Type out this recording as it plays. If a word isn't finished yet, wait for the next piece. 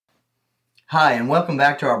Hi, and welcome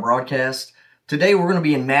back to our broadcast. Today we're going to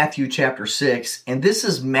be in Matthew chapter 6, and this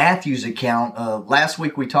is Matthew's account of last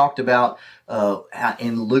week we talked about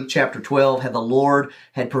in Luke chapter 12 how the Lord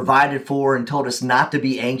had provided for and told us not to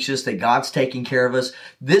be anxious, that God's taking care of us.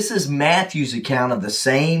 This is Matthew's account of the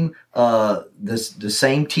same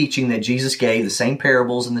teaching that Jesus gave, the same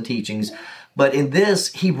parables and the teachings. But in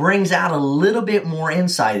this, he brings out a little bit more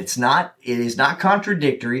insight. It is not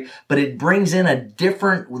contradictory, but it brings in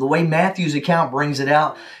the way Matthew's account brings it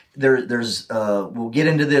out. We'll get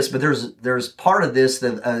into this, but there's part of this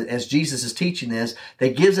that, as Jesus is teaching this,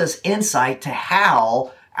 that gives us insight to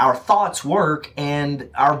how our thoughts work and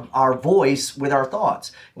our voice with our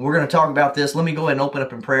thoughts. And we're going to talk about this. Let me go ahead and open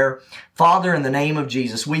up in prayer. Father, in the name of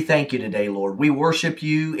Jesus, we thank you today, Lord. We worship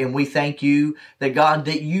you and we thank you that, God,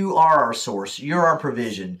 that you are our source. You're our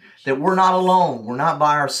provision, that we're not alone. We're not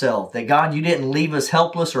by ourselves. That, God, you didn't leave us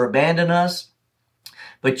helpless or abandon us,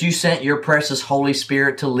 but you sent your precious Holy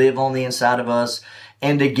Spirit to live on the inside of us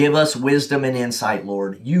and to give us wisdom and insight,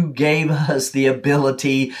 Lord. You gave us the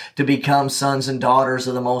ability to become sons and daughters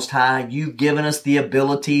of the Most High. You've given us the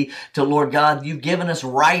ability to, Lord God, you've given us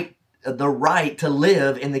the right to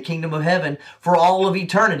live in the kingdom of heaven for all of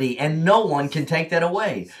eternity, and no one can take that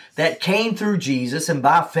away. That came through Jesus, and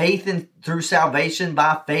by faith and through salvation,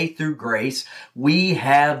 by faith through grace, we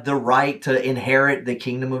have the right to inherit the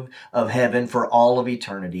kingdom of heaven for all of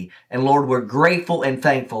eternity. And Lord, we're grateful and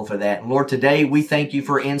thankful for that. And Lord, today we thank you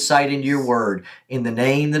for insight into your word in the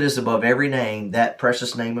name that is above every name, that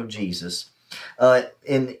precious name of Jesus.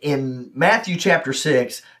 In Matthew chapter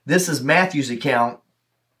 6, this is Matthew's account.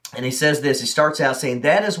 And he says this, he starts out saying,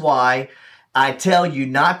 "That is why I tell you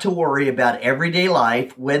not to worry about everyday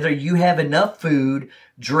life, whether you have enough food,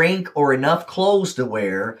 drink, or enough clothes to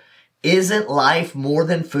wear. Isn't life more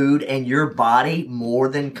than food and your body more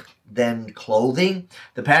than clothing?"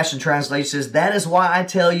 The Passion Translation says, "That is why I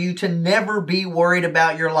tell you to never be worried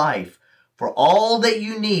about your life. For all that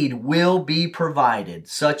you need will be provided,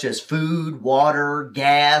 such as food, water,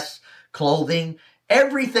 gas, clothing.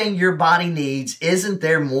 Everything your body needs. Isn't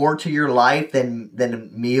there more to your life than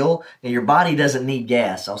a meal?" And your body doesn't need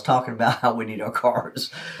gas. I was talking about how we need our cars.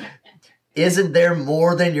 Isn't there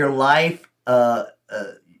more than your life,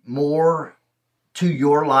 more to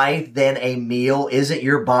your life than a meal? Isn't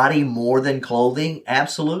your body more than clothing?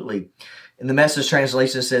 Absolutely. And the Message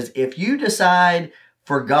translation says, "If you decide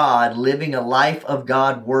for God, living a life of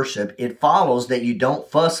God worship, it follows that you don't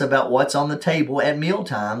fuss about what's on the table at meal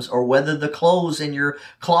times or whether the clothes in your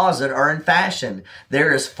closet are in fashion.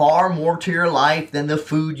 There is far more to your life than the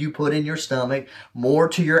food you put in your stomach, more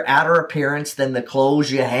to your outer appearance than the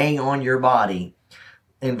clothes you hang on your body."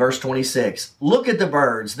 In verse 26, "Look at the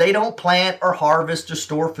birds. They don't plant or harvest or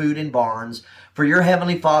store food in barns, for your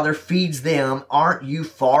heavenly Father feeds them. Aren't you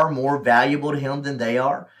far more valuable to him than they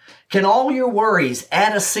are? Can all your worries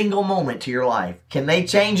add a single moment to your life? Can they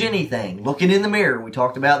change anything? Looking in the mirror, we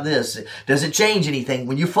talked about this. Does it change anything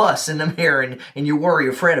when you fuss in the mirror and you worry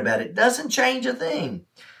or fret about it? It doesn't change a thing."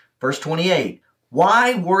 Verse 28,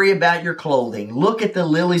 "Why worry about your clothing? Look at the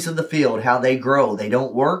lilies of the field, how they grow. They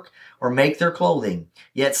don't work or make their clothing.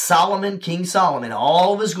 Yet Solomon, King Solomon,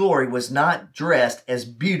 all of his glory, was not dressed as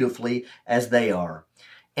beautifully as they are.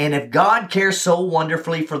 And if God cares so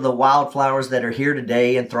wonderfully for the wildflowers that are here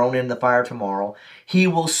today and thrown in the fire tomorrow, he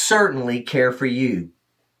will certainly care for you.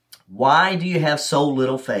 Why do you have so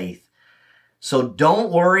little faith? So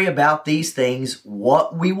don't worry about these things,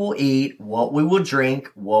 what we will eat, what we will drink,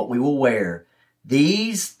 what we will wear.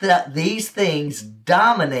 These things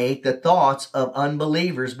dominate the thoughts of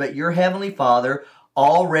unbelievers, but your heavenly Father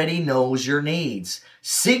already knows your needs.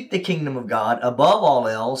 Seek the kingdom of God above all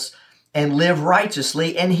else and live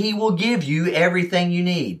righteously, and he will give you everything you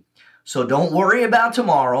need. So don't worry about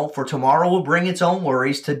tomorrow, for tomorrow will bring its own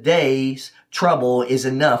worries. Today's trouble is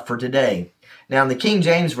enough for today." Now, in the King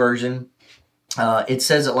James Version, it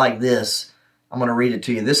says it like this. I'm going to read it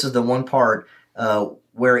to you. This is the one part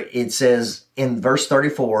where it says in verse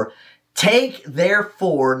 34, "Take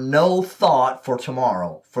therefore no thought for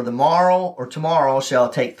tomorrow, for the morrow or tomorrow shall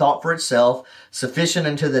take thought for itself. Sufficient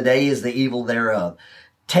unto the day is the evil thereof."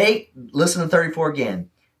 Listen to 34 again.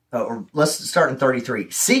 Or let's start in 33.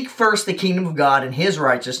 "Seek first the kingdom of God and his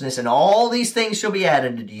righteousness, and all these things shall be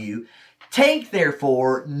added unto you. Take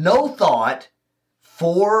therefore no thought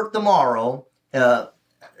for the morrow."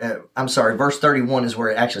 Verse 31 is where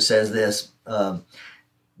it actually says this.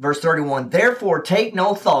 Verse 31, "Therefore take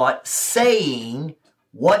no thought, saying,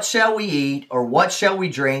 what shall we eat, or what shall we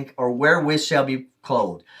drink, or wherewith shall we be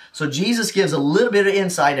clothed?" So Jesus gives a little bit of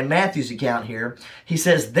insight in Matthew's account here. He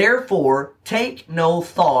says, "Therefore take no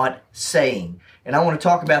thought, saying." And I want to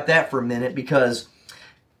talk about that for a minute, because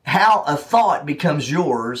how a thought becomes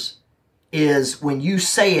yours is when you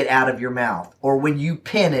say it out of your mouth, or when you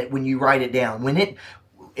pen it, when you write it down. When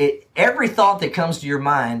every thought that comes to your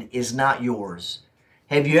mind is not yours.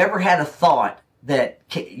 Have you ever had a thought that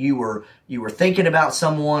you were thinking about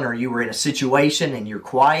someone, or you were in a situation and you're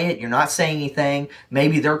quiet, you're not saying anything,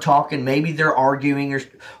 maybe they're talking, maybe they're arguing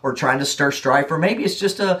or trying to stir strife, or maybe it's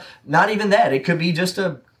just not even that, it could be just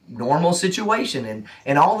a normal situation,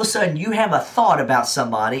 and all of a sudden you have a thought about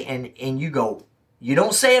somebody, and you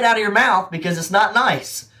don't say it out of your mouth because it's not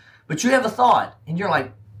nice, but you have a thought, and you're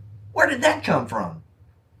like, where did that come from?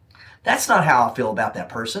 That's not how I feel about that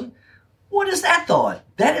person. What is that thought?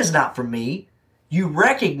 That is not from me. You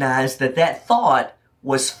recognize that thought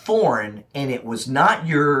was foreign and it was not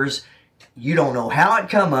yours. You don't know how it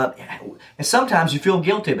come up, and sometimes you feel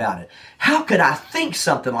guilty about it. How could I think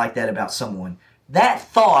something like that about someone? That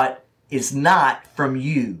thought is not from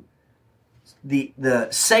you. The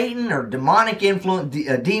Satan or demonic influence,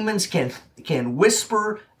 demons can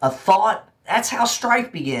whisper a thought. That's how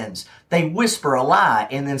strife begins. They whisper a lie,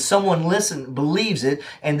 and then someone believes it,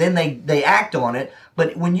 and then they act on it.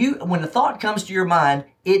 But when the thought comes to your mind,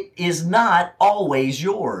 it is not always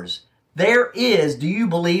yours. Do you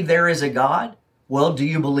believe there is a God? Well, do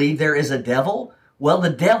you believe there is a devil? Well, the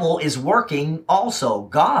devil is working also.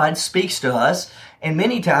 God speaks to us, and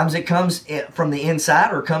many times it comes from the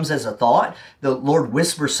inside, or comes as a thought. The Lord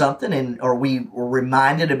whispers something, or we were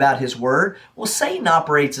reminded about His Word. Well, Satan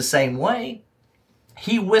operates the same way.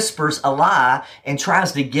 He whispers a lie and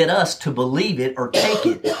tries to get us to believe it or take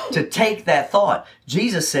it, to take that thought.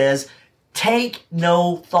 Jesus says, take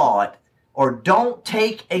no thought, or don't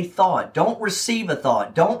take a thought. Don't receive a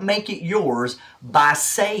thought. Don't make it yours by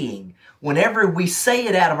saying. Whenever we say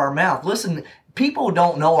it out of our mouth, listen, people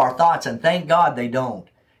don't know our thoughts, and thank God they don't.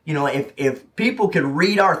 You know, if people could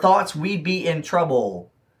read our thoughts, we'd be in trouble.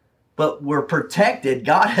 But we're protected.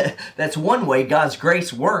 God, that's one way God's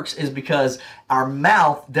grace works, is because our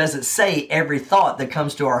mouth doesn't say every thought that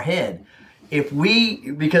comes to our head. It's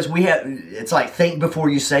like, think before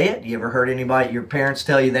you say it. You ever heard your parents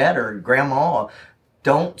tell you that, or grandma?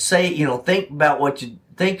 Don't say,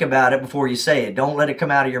 think about it before you say it. Don't let it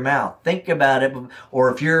come out of your mouth. Think about it.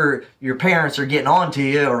 Or if your parents are getting on to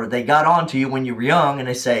you, or they got on to you when you were young, and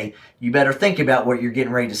they say, you better think about what you're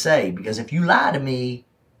getting ready to say, because if you lie to me.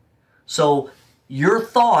 So your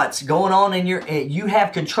thoughts going on you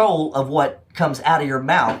have control of what comes out of your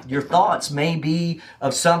mouth. Your thoughts may be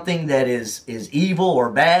of something that is evil or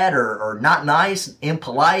bad or not nice,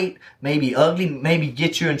 impolite, maybe ugly, maybe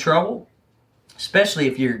get you in trouble. Especially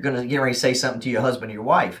if you're going to get ready to say something to your husband or your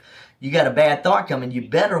wife. You got a bad thought coming, you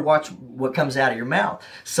better watch what comes out of your mouth.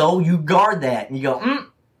 So you guard that, and you go,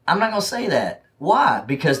 I'm not going to say that. Why?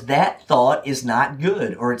 Because that thought is not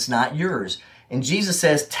good, or it's not yours. And Jesus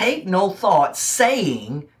says, take no thought,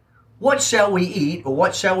 saying, what shall we eat, or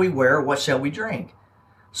what shall we wear, or what shall we drink?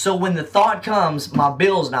 So when the thought comes, my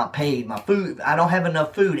bill's not paid, my food, I don't have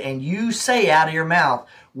enough food, and you say out of your mouth,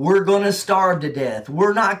 we're going to starve to death,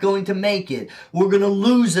 we're not going to make it, we're going to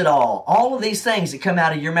lose it all. All of these things that come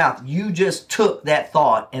out of your mouth, you just took that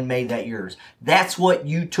thought and made that yours. That's what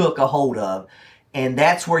you took a hold of, and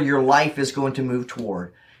that's where your life is going to move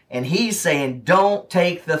toward. And He's saying, don't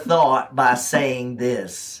take the thought by saying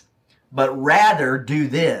this, but rather do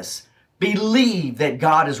this. Believe that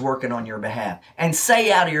God is working on your behalf, and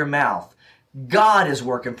say out of your mouth, God is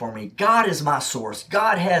working for me. God is my source.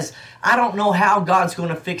 I don't know how God's going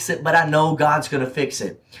to fix it, but I know God's going to fix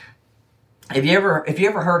it. Have you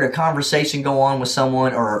ever heard a conversation go on with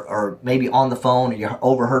someone, or maybe on the phone, or you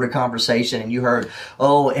overheard a conversation and you heard,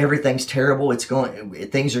 oh, everything's terrible.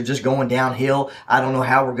 Things are just going downhill. I don't know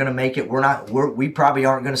how we're going to make it. We probably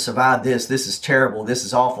aren't going to survive this. This is terrible. This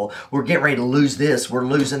is awful. We're getting ready to lose this. We're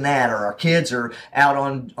losing that. Or our kids are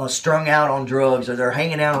strung out on drugs, or they're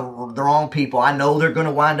hanging out with the wrong people. I know they're going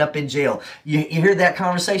to wind up in jail. You hear that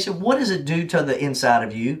conversation. What does it do to the inside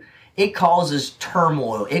of you? It causes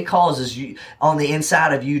turmoil. It causes you on the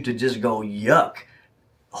inside of you to just go, yuck,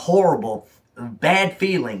 horrible, bad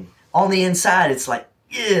feeling. On the inside, it's like,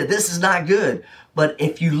 yeah, this is not good. But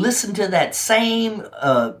if you listen to that same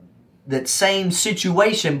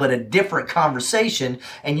situation, but a different conversation,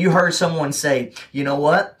 and you heard someone say, you know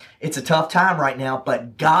what? It's a tough time right now,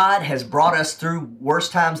 but God has brought us through worse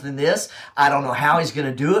times than this. I don't know how He's going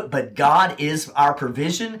to do it, but God is our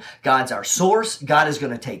provision. God's our source. God is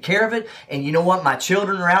going to take care of it. And you know what? My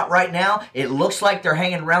children are out right now. It looks like they're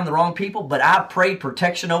hanging around the wrong people, but I prayed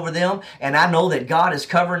protection over them, and I know that God is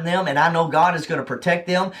covering them, and I know God is going to protect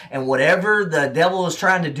them. And whatever the devil is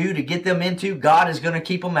trying to do to get them into, God is going to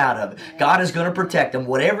keep them out of it. God is going to protect them.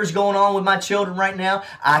 Whatever's going on with my children right now,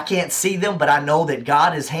 I can't see them, but I know that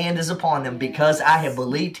God's hand is upon them because I have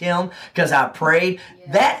believed Him, because I prayed.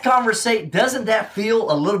 That conversation, doesn't that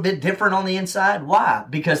feel a little bit different on the inside? Why?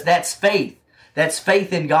 Because that's faith. That's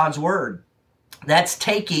faith in God's Word. That's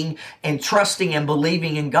taking and trusting and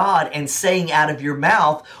believing in God and saying out of your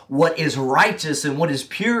mouth what is righteous and what is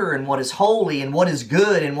pure and what is holy and what is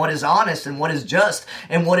good and what is honest and what is just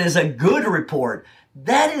and what is a good report.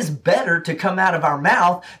 That is better to come out of our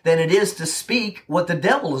mouth than it is to speak what the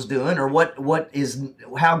devil is doing or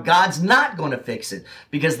how God's not going to fix it,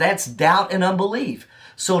 because that's doubt and unbelief.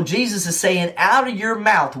 So Jesus is saying, out of your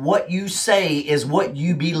mouth, what you say is what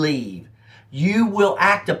you believe. You will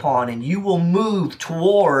act upon and you will move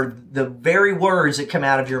toward the very words that come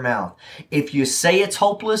out of your mouth. If you say it's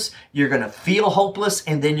hopeless, you're going to feel hopeless,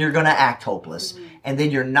 and then you're going to act hopeless. And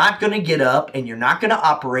then you're not going to get up, and you're not going to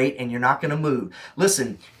operate, and you're not going to move.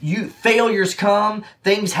 Listen, failures come,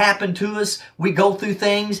 things happen to us, we go through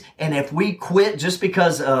things, and if we quit just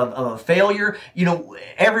because of a failure,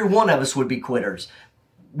 every one of us would be quitters.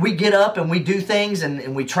 We get up and we do things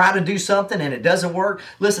and we try to do something and it doesn't work.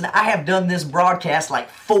 Listen, I have done this broadcast like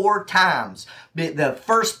 4 times. The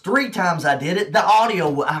first 3 times I did it, the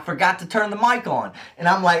audio, I forgot to turn the mic on. And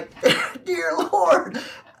I'm like, dear Lord,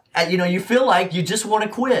 you feel like you just want to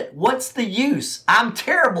quit. What's the use? I'm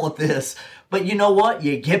terrible at this. But you know what?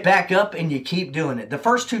 You get back up and you keep doing it. The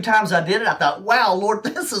first 2 times I did it, I thought, wow, Lord,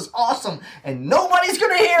 this is awesome. And nobody's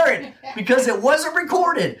going to hear it because it wasn't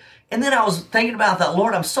recorded. And then I was thinking about that,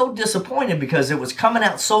 Lord, I'm so disappointed because it was coming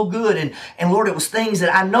out so good. And Lord, it was things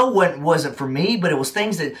that I know wasn't for me, but it was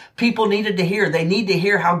things that people needed to hear. They need to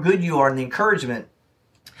hear how good you are and the encouragement.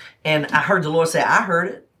 And I heard the Lord say, I heard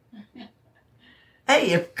it.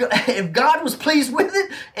 Hey, if God was pleased with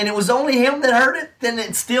it and it was only Him that heard it, then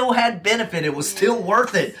it still had benefit. It was still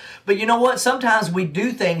worth it. But you know what? Sometimes we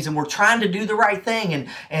do things and we're trying to do the right thing.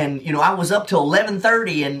 And I was up till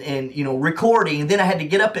 11:30 and recording. And then I had to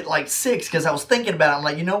get up at like 6 because I was thinking about it. I'm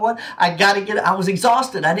like, you know what? I was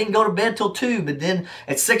exhausted. I didn't go to bed till 2. But then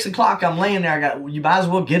at 6 o'clock, I'm laying there. You might as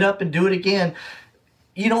well get up and do it again.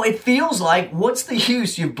 It feels like, what's the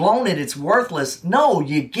use? You've blown it. It's worthless. No,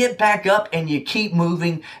 you get back up and you keep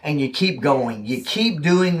moving and you keep going. You keep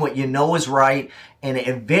doing what you know is right, and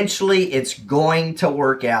eventually it's going to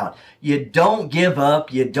work out. You don't give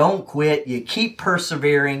up. You don't quit. You keep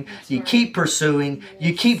persevering. You keep pursuing.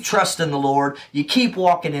 You keep trusting the Lord. You keep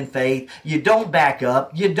walking in faith. You don't back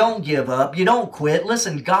up. You don't give up. You don't quit.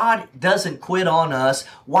 Listen, God doesn't quit on us.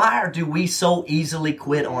 Why do we so easily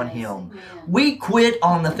quit on Him? We quit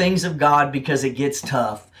on the things of God because it gets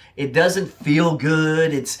tough. It doesn't feel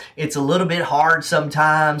good. It's a little bit hard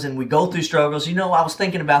sometimes, and we go through struggles. I was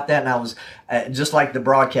thinking about that, and I was just like the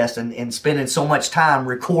broadcast and spending so much time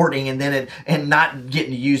recording and not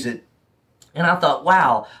getting to use it. And I thought,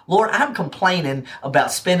 wow, Lord, I'm complaining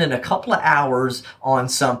about spending a couple of hours on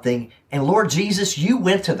something, and Lord Jesus, you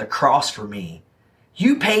went to the cross for me.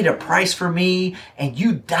 You paid a price for me, and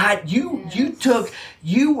you died. You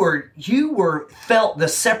felt the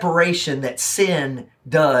separation that sin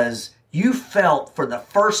does. You felt for the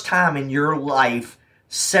first time in your life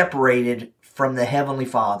separated from the Heavenly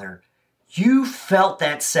Father. You felt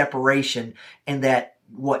that separation and that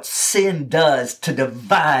what sin does to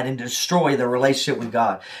divide and destroy the relationship with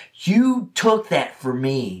God. You took that for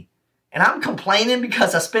me. And I'm complaining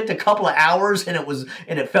because I spent a couple of hours and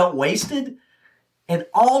it felt wasted. And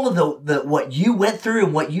all of the what you went through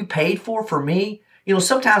and what you paid for me,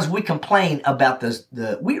 sometimes we complain about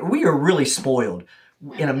we are really spoiled.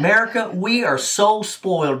 In America, we are so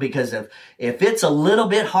spoiled because if it's a little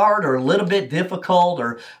bit hard or a little bit difficult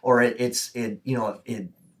or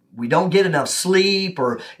we don't get enough sleep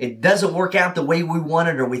or it doesn't work out the way we want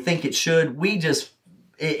it or we think it should,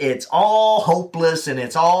 it's all hopeless and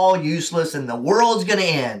it's all useless and the world's going to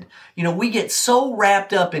end. We get so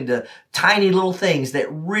wrapped up into tiny little things that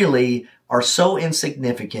really are so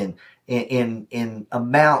insignificant in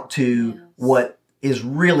amount to what is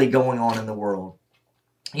really going on in the world.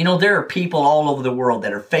 There are people all over the world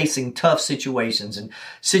that are facing tough situations and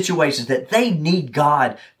situations that they need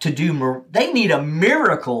God to do. They need a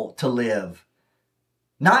miracle to live.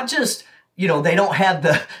 Not just, they don't have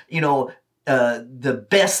the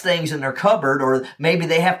best things in their cupboard, or maybe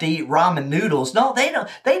they have to eat ramen noodles. No, they don't.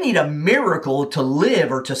 They need a miracle to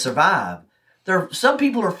live or to survive. Some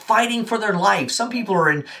people are fighting for their life. Some people are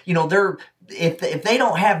in, if they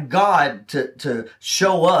don't have God to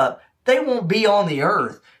show up, they won't be on the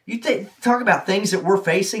earth. Talk about things that we're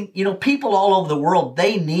facing. People all over the world,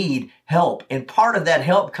 they need help. And part of that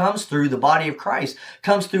help comes through the body of Christ,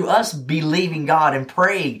 comes through us believing God and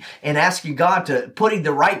praying and asking God to putting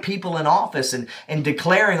the right people in office and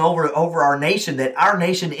declaring over our nation that our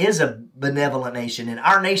nation is a benevolent nation and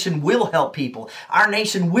our nation will help people. Our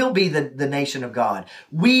nation will be the nation of God.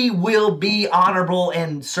 We will be honorable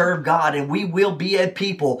and serve God, and we will be a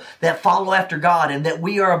people that follow after God, and that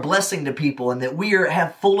we are a blessing to people, and that we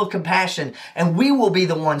have full of compassion, and we will be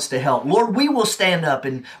the ones to help. Lord, we will stand up,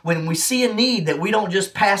 and when we see a need, that we don't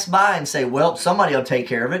just pass by and say, well, somebody will take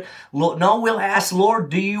care of it. No, we'll ask, Lord,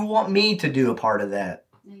 do you want me to do a part of that?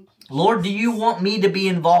 Lord, do you want me to be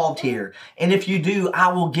involved here? And if you do,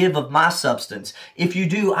 I will give of my substance. If you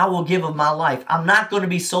do, I will give of my life. I'm not going to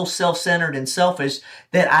be so self-centered and selfish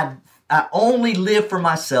that I only live for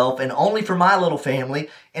myself and only for my little family,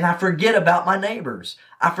 and I forget about my neighbors.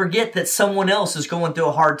 I forget that someone else is going through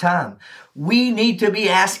a hard time. We need to be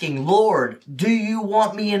asking, Lord, do you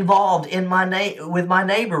want me involved in with my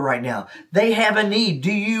neighbor right now? They have a need.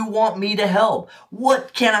 Do you want me to help?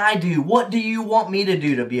 What can I do? What do you want me to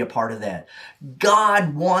do to be a part of that?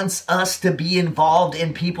 God wants us to be involved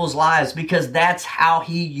in people's lives, because that's how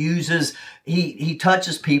He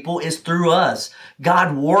touches people, is through us.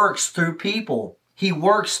 God works through people. He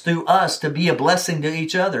works through us to be a blessing to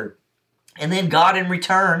each other. And then God in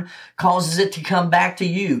return causes it to come back to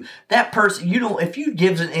you. That person, if you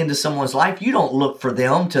give it into someone's life, you don't look for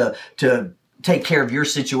them to take care of your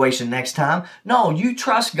situation next time. No, you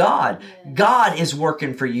trust God. Yes. God is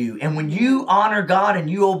working for you. And when you honor God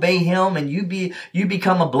and you obey Him and you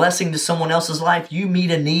become a blessing to someone else's life, you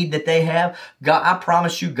meet a need that they have, God, I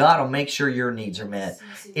promise you, God will make sure your needs are met.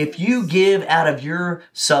 If you give out of your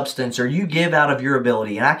substance or you give out of your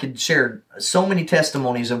ability, and I could share so many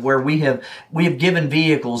testimonies of where we have given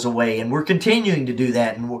vehicles away, and we're continuing to do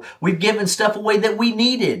that, and we've given stuff away that we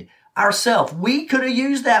needed ourselves. We could have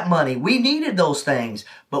used that money. We needed those things,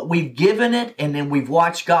 but we've given it, and then we've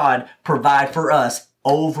watched God provide for us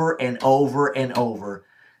over and over and over.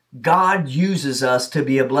 God uses us to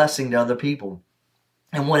be a blessing to other people.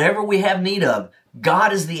 And whatever we have need of,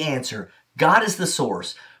 God is the answer. God is the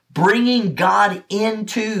source. Bringing God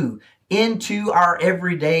into our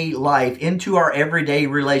everyday life, into our everyday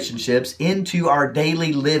relationships, into our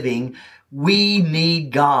daily living, we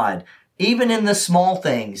need God. Even in the small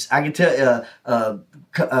things. I can tell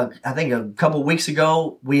I think a couple of weeks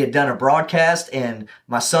ago, we had done a broadcast, and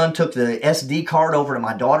my son took the SD card over to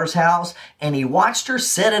my daughter's house, and he watched her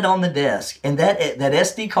set it on the desk. And that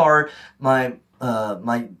SD card, my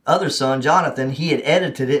other son, Jonathan, he had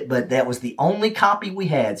edited it, but that was the only copy we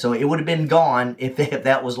had. So it would have been gone if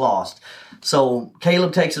that was lost. So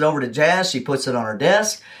Caleb takes it over to Jazz. She puts it on her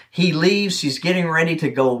desk. He leaves. She's getting ready to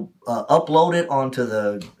go upload it onto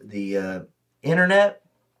the internet,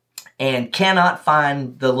 and cannot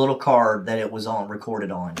find the little card that it was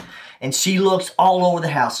recorded on. And she looks all over the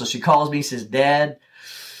house. So she calls me and says, Dad,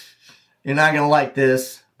 you're not going to like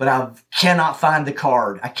this, but I cannot find the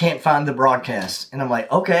card. I can't find the broadcast. And I'm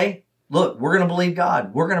like, okay, look, we're going to believe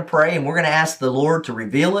God. We're going to pray, and we're going to ask the Lord to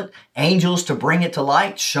reveal it, angels to bring it to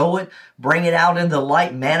light, show it, bring it out into the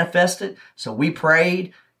light, manifest it. So we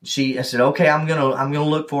prayed. I said, okay, I'm gonna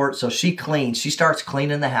look for it. So she cleans. She starts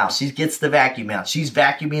cleaning the house. She gets the vacuum out. She's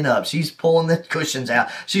vacuuming up. She's pulling the cushions out.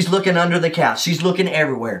 She's looking under the couch. She's looking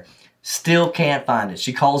everywhere. Still can't find it.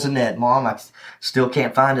 She calls Annette, Mom, I still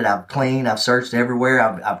can't find it. I've cleaned. I've searched everywhere.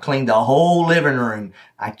 I've cleaned the whole living room.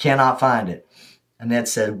 I cannot find it. Annette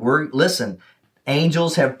said, listen,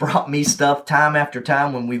 angels have brought me stuff time after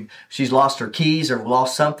time when she's lost her keys or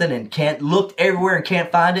lost something and can't look everywhere and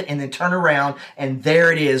can't find it, and then turn around and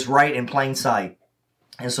there it is right in plain sight.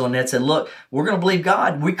 And so Annette said, look, we're going to believe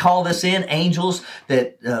God. We call this in angels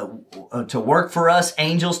that to work for us,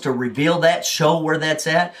 angels to reveal that, show where that's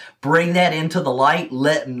at, bring that into the light,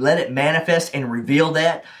 let it manifest and reveal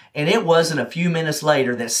that. And it wasn't a few minutes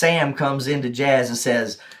later that Sam comes into Jazz and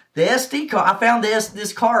says, the SD card, I found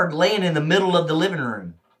this card laying in the middle of the living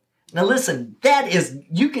room. Now listen, that is,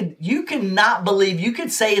 you cannot believe, you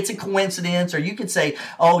could say it's a coincidence, or you could say,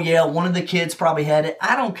 oh yeah, one of the kids probably had it.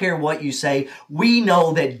 I don't care what you say. We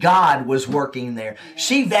know that God was working there.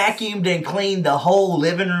 She vacuumed and cleaned the whole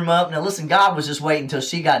living room up. Now listen, God was just waiting until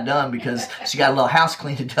she got done because she got a little house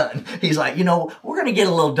cleaning done. He's like, we're going to get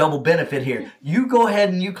a little double benefit here. You go ahead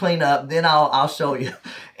and you clean up, then I'll show you.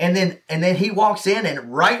 And then he walks in,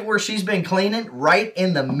 and right where she's been cleaning, right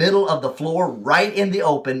in the middle of the floor, right in the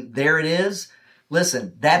open, there it is.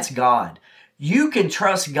 Listen, that's God. You can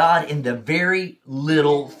trust God in the very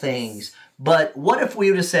little things. But what if we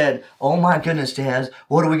would have said, oh my goodness, Jazz,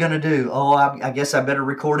 what are we going to do? Oh, I guess I better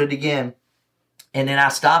record it again. And then I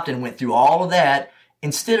stopped and went through all of that.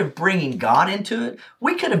 Instead of bringing God into it,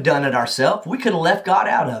 we could have done it ourselves. We could have left God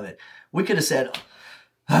out of it. We could have said,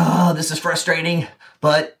 oh, this is frustrating,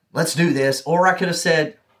 but let's do this. Or I could have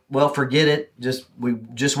said, well, forget it. We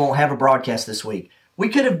just won't have a broadcast this week. We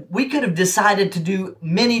could have decided to do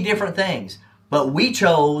many different things, but we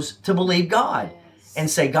chose to believe God and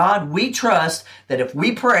say, God, we trust that if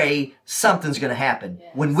we pray, something's going to happen.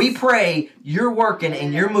 Yes. When we pray, you're working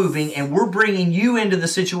and you're moving and we're bringing you into the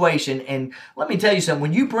situation. And let me tell you something,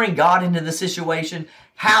 when you bring God into the situation,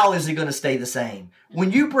 how is it going to stay the same?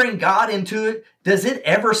 When you bring God into it, does it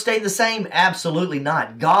ever stay the same? Absolutely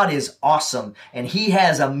not. God is awesome, and He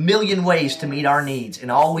has a million ways to meet our needs, and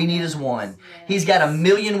all we need is one. He's got a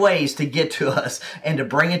million ways to get to us and to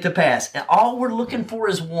bring it to pass, and all we're looking for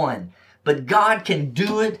is one. But God can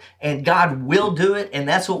do it, and God will do it, and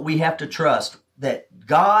that's what we have to trust, that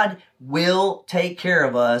God will take care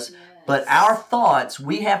of us. But our thoughts,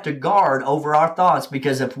 we have to guard over our thoughts,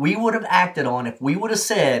 because if we would have acted on, if we would have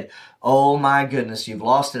said, oh my goodness, you've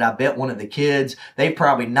lost it. I bet one of the kids, they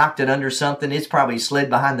probably knocked it under something. It's probably slid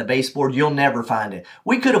behind the baseboard. You'll never find it.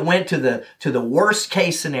 We could have went to the worst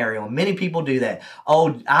case scenario. Many people do that.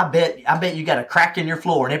 Oh, I bet you got a crack in your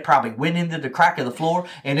floor, and it probably went into the crack of the floor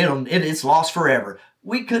and it's lost forever.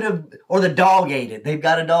 We could have, or the dog ate it. They've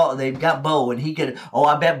got a dog, they've got Bo, and he could, oh,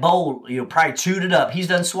 I bet Bo, probably chewed it up. He's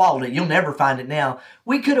done swallowed it. You'll never find it now.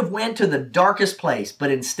 We could have went to the darkest place, but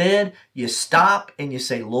instead you stop and you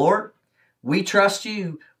say, Lord, we trust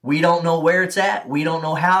you. We don't know where it's at. We don't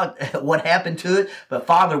know what happened to it. But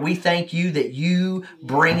Father, we thank you that you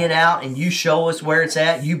bring it out and you show us where it's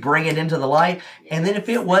at. You bring it into the light. And then if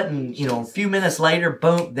it wasn't, a few minutes later,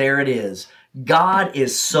 boom, there it is. God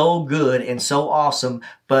is so good and so awesome,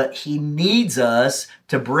 but He needs us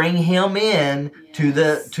to bring Him in to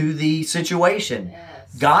the situation.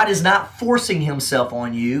 Yes. God is not forcing Himself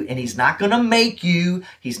on you, and He's not going to make you.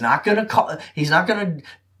 He's not going to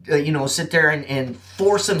sit there and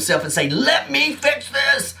force Himself and say, let me fix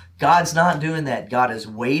this. God's not doing that. God is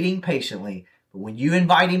waiting patiently. But when you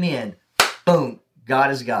invite Him in, boom, God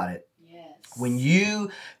has got it. Yes. When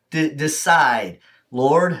you decide,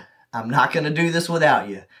 Lord, I'm not going to do this without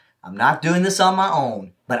you. I'm not doing this on my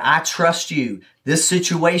own, but I trust you. This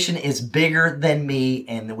situation is bigger than me,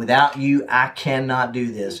 and without you, I cannot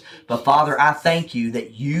do this. But Father, I thank you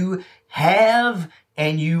that you have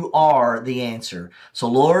and you are the answer. So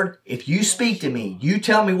Lord, if you speak to me, you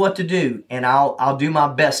tell me what to do, and I'll do my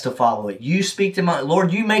best to follow it. You speak to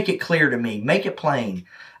Lord, you make it clear to me. Make it plain.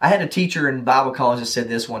 I had a teacher in Bible college that said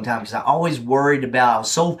this one time, because I always I was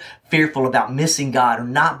so fearful about missing God or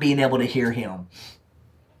not being able to hear Him.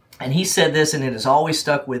 And he said this, and it has always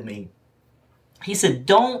stuck with me. He said,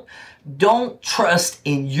 don't trust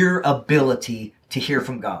in your ability to hear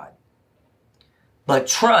from God, but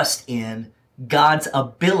trust in God's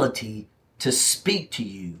ability to speak to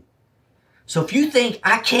you. So if you think,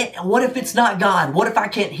 what if it's not God? What if I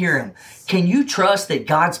can't hear Him? Can you trust that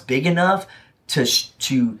God's big enough to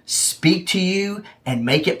speak to you and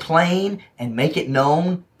make it plain and make it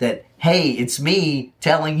known that, hey, it's me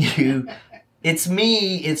telling you, it's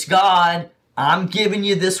me, it's God, I'm giving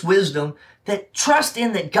you this wisdom. That trust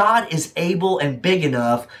in that God is able and big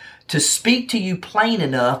enough to speak to you plain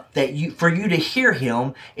enough that for you to hear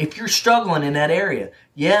Him if you're struggling in that area.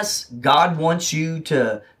 Yes, God wants you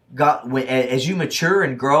to, as you mature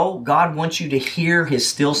and grow, God wants you to hear His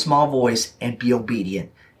still small voice and be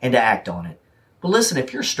obedient and to act on it. But listen,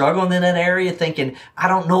 if you're struggling in that area thinking, I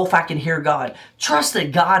don't know if I can hear God, trust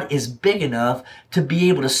that God is big enough to be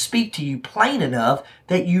able to speak to you plain enough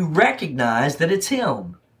that you recognize that it's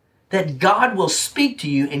Him. That God will speak to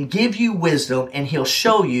you and give you wisdom, and He'll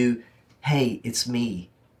show you, hey, it's me.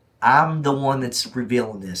 I'm the one that's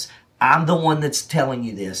revealing this. I'm the one that's telling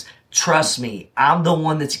you this. Trust me. I'm the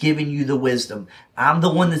one that's giving you the wisdom. I'm the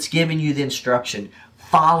one that's giving you the instruction.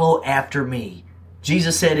 Follow after me.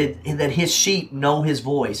 Jesus said that His sheep know His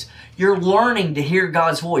voice. You're learning to hear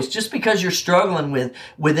God's voice. Just because you're struggling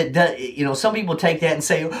with it, some people take that and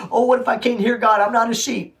say, oh, what if I can't hear God? I'm not a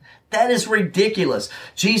sheep. That is ridiculous.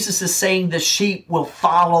 Jesus is saying the sheep will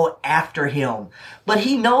follow after Him. But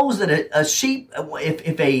He knows that a sheep,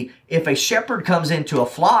 if a shepherd comes into a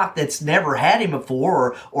flock that's never had him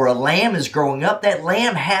before, or a lamb is growing up, that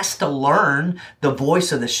lamb has to learn the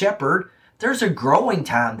voice of the shepherd. There's a growing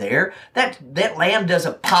time there. That lamb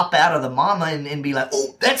doesn't pop out of the mama and be like,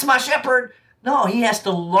 oh, that's my shepherd. No, he has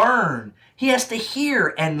to learn. He has to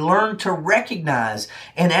hear and learn to recognize.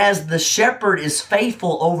 And as the shepherd is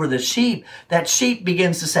faithful over the sheep, that sheep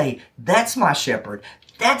begins to say, that's my shepherd.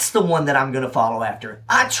 That's the one that I'm going to follow after.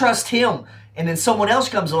 I trust him. And then someone else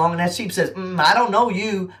comes along and that sheep says, I don't know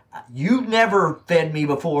you. You've never fed me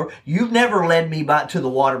before. You've never led me to the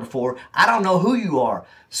water before. I don't know who you are.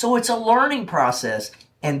 So it's a learning process.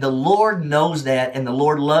 And the Lord knows that, and the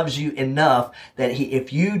Lord loves you enough that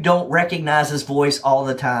if you don't recognize his voice all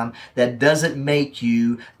the time, that doesn't make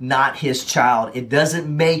you not his child. It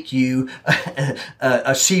doesn't make you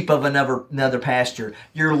a sheep of another pasture.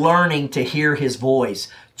 You're learning to hear his voice.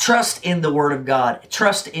 Trust in the Word of God.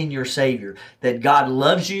 Trust in your Savior, that God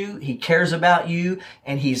loves you, he cares about you,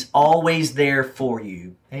 and he's always there for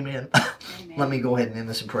you. Amen. Amen. Let me go ahead and end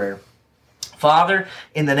this in prayer. Father,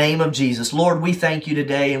 in the name of Jesus, Lord, we thank you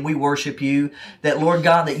today and we worship you that, Lord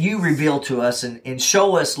God, that you reveal to us and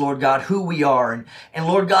show us, Lord God, who we are. And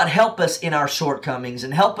Lord God, help us in our shortcomings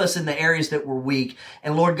and help us in the areas that we're weak.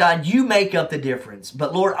 And Lord God, you make up the difference.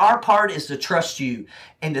 But Lord, our part is to trust you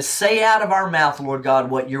and to say out of our mouth, Lord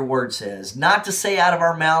God, what your word says. Not to say out of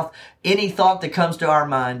our mouth any thought that comes to our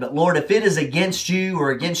mind. But Lord, if it is against you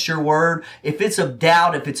or against your word, if it's of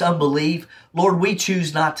doubt, if it's unbelief, Lord, we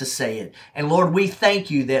choose not to say it. And Lord, we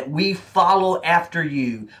thank you that we follow after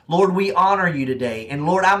you. Lord, we honor you today. And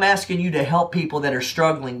Lord, I'm asking you to help people that are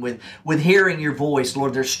struggling with hearing your voice.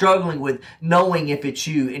 Lord, they're struggling with knowing if it's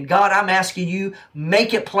you. And God, I'm asking you,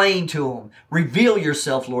 make it plain to them. Reveal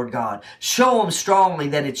yourself, Lord God. Show them strongly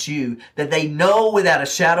that it's you, that they know without a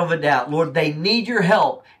shadow of a doubt. Lord, they need your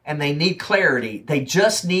help and they need clarity. They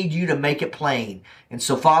just need you to make it plain. And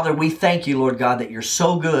so, Father, we thank you, Lord God, that you're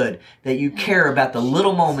so good, that you care about the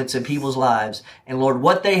little moments in people's lives. And Lord,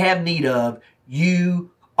 what they have need of,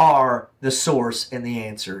 you are the source and the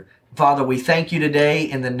answer. Father, we thank you today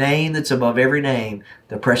in the name that's above every name,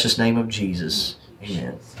 the precious name of Jesus.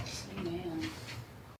 Amen.